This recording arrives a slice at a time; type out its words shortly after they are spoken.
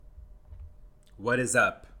What is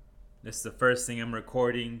up? This is the first thing I'm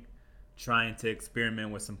recording, trying to experiment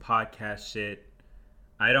with some podcast shit.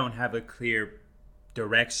 I don't have a clear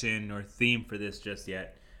direction or theme for this just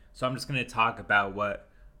yet, so I'm just going to talk about what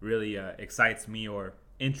really excites me or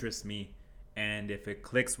interests me, and if it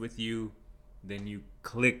clicks with you, then you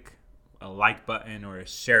click a like button or a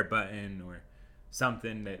share button or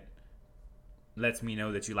something that lets me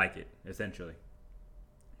know that you like it, essentially.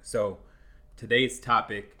 So today's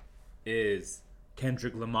topic is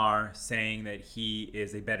Kendrick Lamar saying that he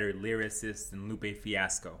is a better lyricist than Lupe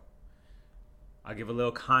Fiasco. I'll give a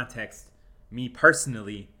little context. Me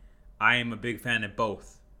personally, I am a big fan of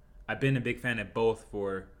both. I've been a big fan of both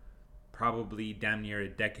for probably damn near a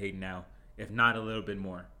decade now, if not a little bit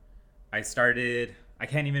more. I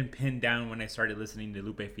can't even pin down when I started listening to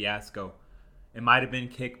Lupe Fiasco. It might have been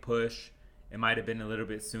Kick Push. It might have been a little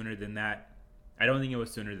bit sooner than that. I don't think it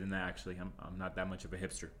was sooner than that, actually. I'm not that much of a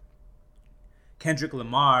hipster. Kendrick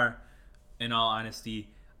Lamar, in all honesty,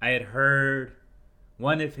 I had heard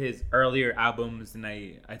one of his earlier albums, and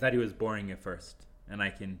I thought he was boring at first. And I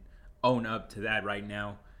can own up to that right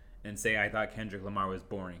now and say I thought Kendrick Lamar was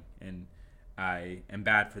boring. And I am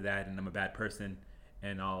bad for that, and I'm a bad person,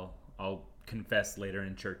 and I'll confess later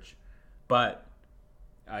in church. But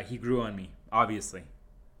he grew on me, obviously.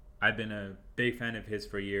 I've been a big fan of his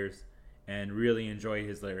for years and really enjoy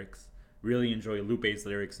his lyrics, really enjoy Lupe's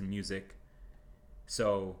lyrics and music.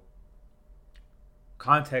 So,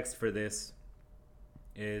 context for this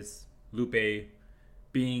is Lupe,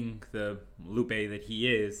 being the Lupe that he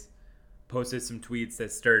is, posted some tweets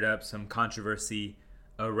that stirred up some controversy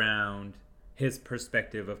around his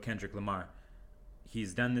perspective of Kendrick Lamar.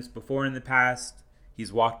 He's done this before in the past.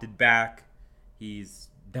 He's walked it back. He's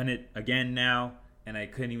done it again now, and I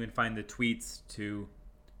couldn't even find the tweets to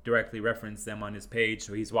directly reference them on his page,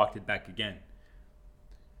 so he's walked it back again.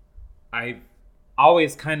 I've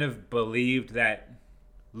always kind of believed that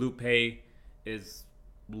Lupe is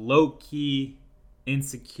low-key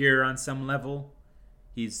insecure on some level.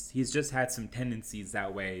 He's just had some tendencies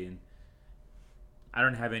that way, and I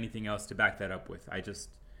don't have anything else to back that up with.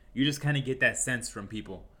 You just kind of get that sense from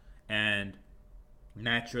people, and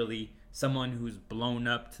naturally, someone who's blown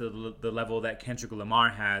up to the level that Kendrick Lamar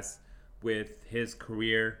has with his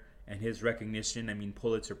career and his recognition. I mean,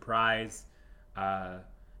 Pulitzer Prize.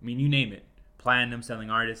 You name it. Platinum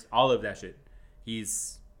selling artist, all of that shit.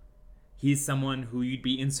 He's someone who you'd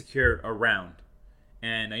be insecure around.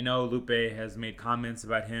 And I know Lupe has made comments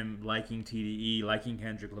about him liking TDE, liking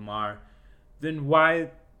Kendrick Lamar. Then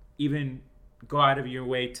why even go out of your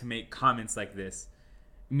way to make comments like this?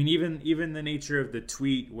 I mean, even the nature of the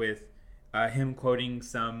tweet with him quoting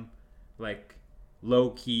some like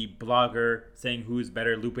low-key blogger saying who's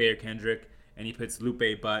better, Lupe or Kendrick, and he puts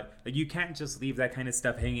Lupe, but like you can't just leave that kind of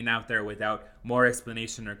stuff hanging out there without more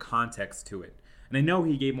explanation or context to it. And I know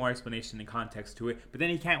he gave more explanation and context to it, but then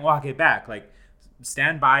he can't walk it back. Like,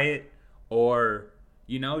 stand by it, or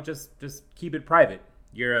just keep it private.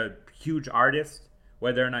 You're a huge artist,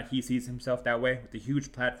 whether or not he sees himself that way, with a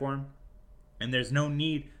huge platform, and there's no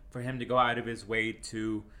need for him to go out of his way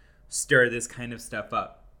to stir this kind of stuff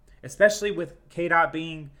up, especially with K-Dot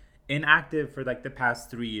being inactive for like the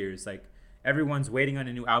past 3 years. Like, everyone's waiting on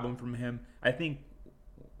a new album from him. I think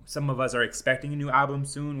some of us are expecting a new album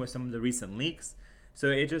soon with some of the recent leaks. So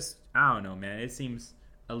it just, I don't know, man. It seems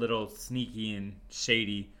a little sneaky and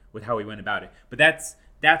shady with how he went about it. But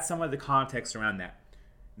that's some of the context around that.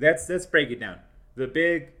 Let's break it down. The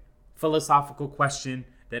big philosophical question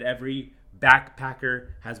that every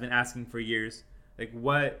backpacker has been asking for years. Like,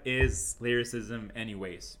 what is lyricism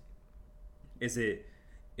anyways? Is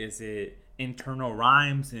it internal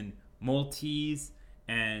rhymes and multis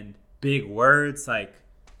and big words like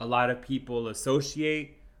a lot of people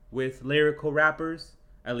associate with lyrical rappers,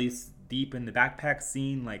 at least deep in the backpack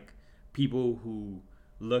scene, like people who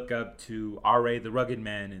look up to R.A. the Rugged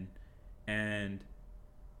Man and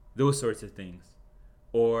those sorts of things?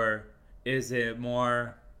 Or is it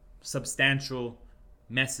more substantial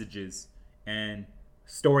messages and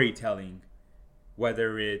storytelling,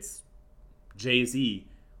 whether it's Jay-Z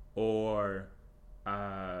or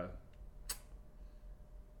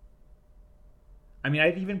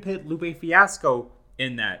I'd even put Lupe Fiasco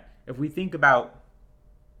in that. If we think about,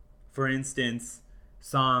 for instance,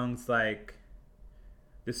 songs like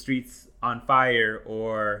The Streets on Fire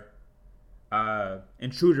or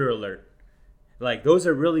Intruder Alert, like those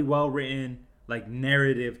are really well written, like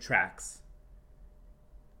narrative tracks.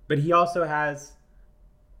 But he also has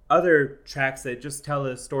other tracks that just tell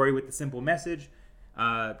a story with a simple message.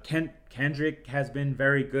 Kendrick has been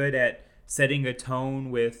very good at setting a tone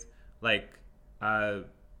with like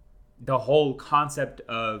the whole concept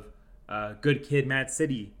of Good Kid, Mad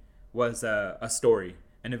City was a story,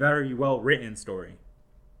 and a very well written story.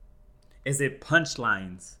 Is it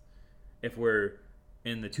punchlines? If we're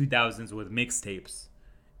in the 2000s with mixtapes,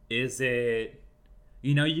 is it,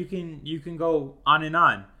 you can go on and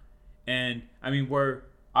on. And I mean, we're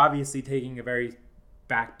obviously taking a very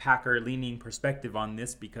backpacker leaning perspective on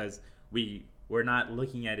this because we're not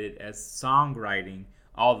looking at it as songwriting,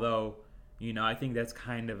 although I think that's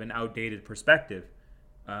kind of an outdated perspective.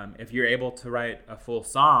 If you're able to write a full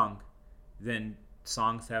song, then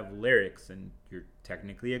songs have lyrics, and you're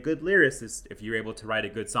technically a good lyricist if you're able to write a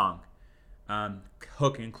good song,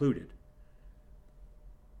 hook included.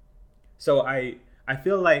 So I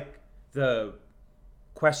feel like the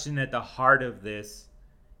question at the heart of this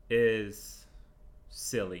is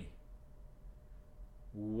silly.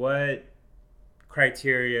 What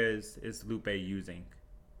criteria is Lupe using?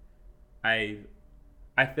 I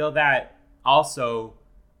feel that also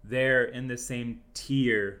they're in the same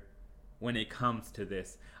tier when it comes to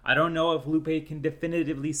this. I don't know if Lupe can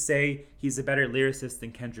definitively say he's a better lyricist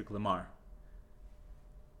than Kendrick Lamar.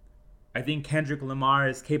 I think Kendrick Lamar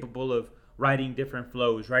is capable of writing different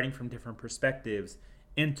flows, writing from different perspectives,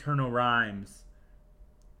 internal rhymes,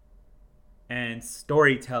 and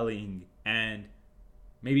storytelling, and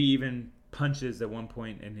maybe even punches at one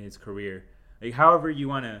point in his career. Like, however you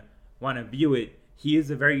want to view it, he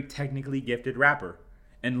is a very technically gifted rapper,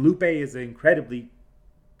 and Lupe is an incredibly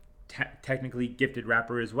technically gifted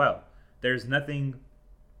rapper as well. There's nothing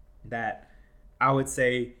that I would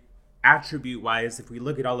say attribute wise, if we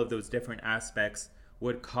look at all of those different aspects,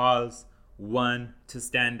 would cause one to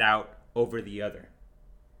stand out over the other.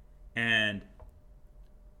 And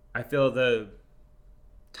I feel the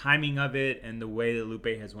timing of it and the way that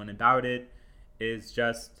Lupe has went about it is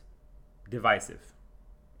just divisive.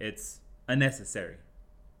 It's unnecessary.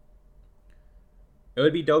 It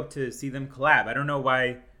would be dope to see them collab. I don't know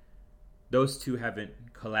why those two haven't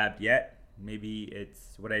collabed yet. Maybe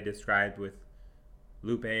it's what I described with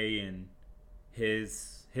Lupe and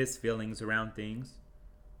his feelings around things,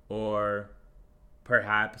 or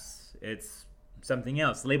perhaps it's something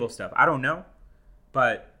else, label stuff. I don't know.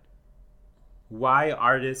 But why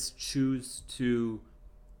artists choose to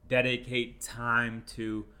dedicate time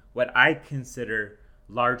to what I consider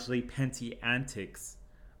largely petty antics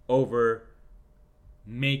over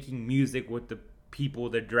making music with the people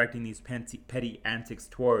they're directing these petty antics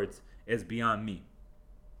towards is beyond me.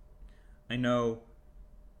 I know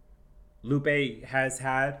Lupe has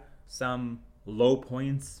had some low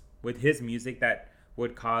points with his music that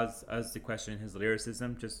would cause us to question his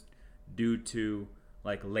lyricism, just due to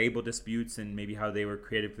like label disputes and maybe how they were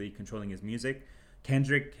creatively controlling his music.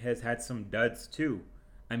 Kendrick has had some duds too.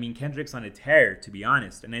 I mean, Kendrick's on a tear, to be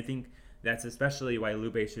honest, and I think that's especially why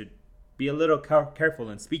Lupe should be a little careful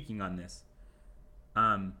in speaking on this.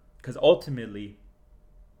 Because ultimately,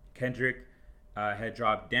 Kendrick had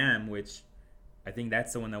dropped Damn, which I think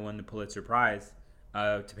that's the one that won the Pulitzer Prize.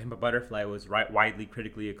 To Pimp a Butterfly was widely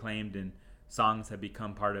critically acclaimed, and songs have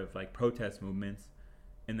become part of like protest movements.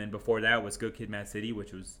 And then before that was Good Kid, Mad City,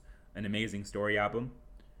 which was an amazing story album.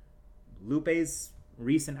 Lupe's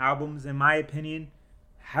recent albums, in my opinion,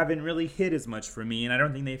 haven't really hit as much for me, and I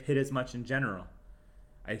don't think they've hit as much in general.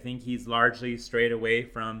 I think he's largely strayed away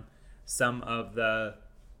from some of the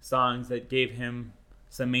songs that gave him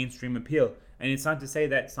some mainstream appeal. And it's not to say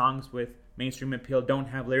that songs with mainstream appeal don't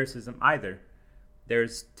have lyricism either.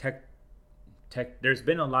 There's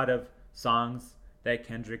been a lot of songs that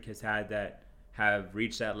Kendrick has had that have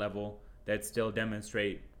reached that level that still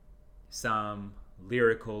demonstrate some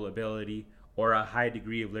lyrical ability or a high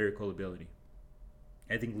degree of lyrical ability.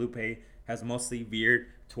 I think Lupe has mostly veered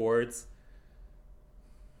towards,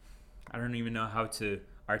 I don't even know how to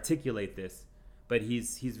articulate this, but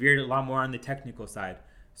he's veered a lot more on the technical side.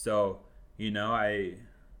 So, I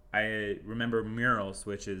remember Murals,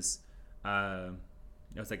 which is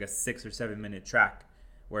it was like a 6 or 7 minute track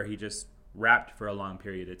where he just rapped for a long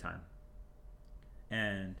period of time.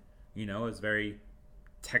 And, it was very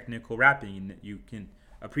technical rapping, and you can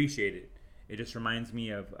appreciate it. It just reminds me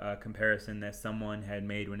of a comparison that someone had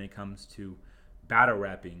made when it comes to battle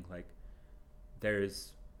rapping. Like,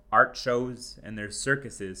 there's art shows and there's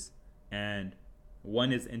circuses, and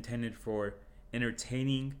one is intended for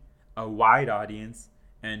entertaining a wide audience,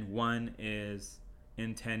 and one is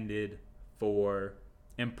intended for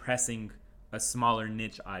impressing a smaller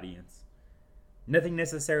niche audience. Nothing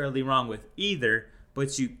necessarily wrong with either,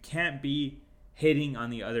 but you can't be hitting on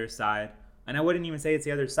the other side. And I wouldn't even say it's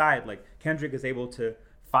the other side. Like, Kendrick is able to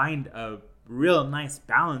find a real nice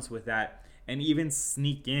balance with that, and even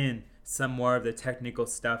sneak in some more of the technical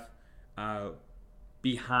stuff uh,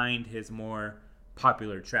 behind his more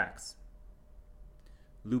popular tracks.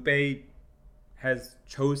 Lupe has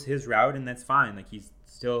chose his route, and that's fine. Like, he's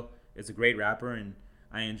still is a great rapper, and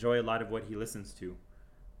I enjoy a lot of what he listens to,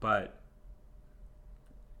 but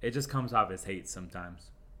it just comes off as hate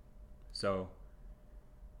sometimes. So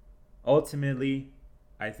ultimately,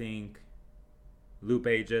 I think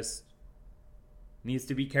Lupe just needs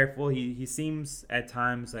to be careful. He seems at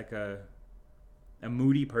times like a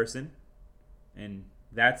moody person, and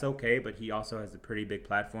that's okay, but he also has a pretty big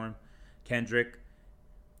platform. Kendrick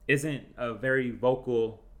isn't a very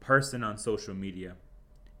vocal person on social media,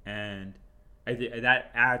 and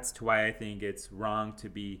that adds to why I think it's wrong to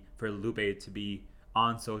be for Lupe to be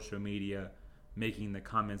on social media making the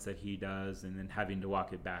comments that he does and then having to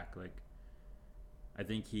walk it back. Like, I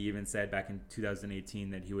think he even said back in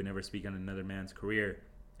 2018 that he would never speak on another man's career,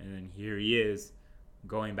 and then here he is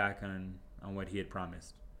going back on what he had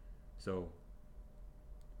promised. So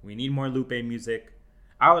we need more Lupe music.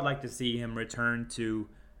 I would like to see him return to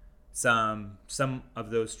some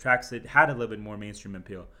of those tracks that had a little bit more mainstream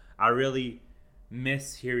appeal. I really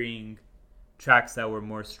miss hearing tracks that were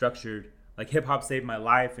more structured, like Hip Hop Saved My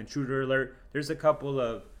Life and Shooter Alert. There's a couple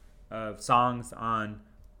of songs on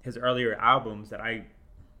his earlier albums that I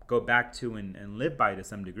go back to and live by to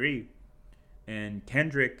some degree. And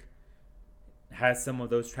Kendrick has some of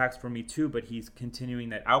those tracks for me too, but he's continuing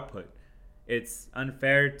that output. It's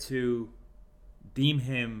unfair to deem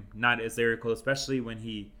him not as lyrical, especially when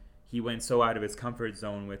he went so out of his comfort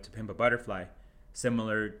zone with To Pimp a Butterfly,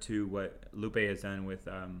 similar to what Lupe has done with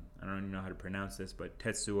I don't even know how to pronounce this, but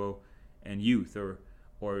Tetsuo and Youth or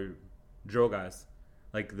Drogas.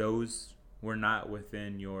 Like, those were not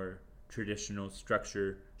within your traditional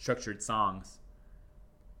structured songs.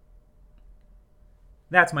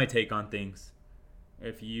 That's my take on things.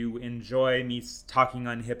 If you enjoy me talking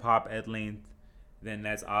on hip hop at length, then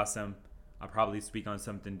that's awesome. I'll probably speak on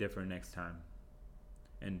something different next time,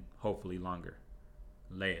 and hopefully longer.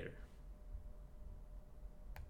 Later.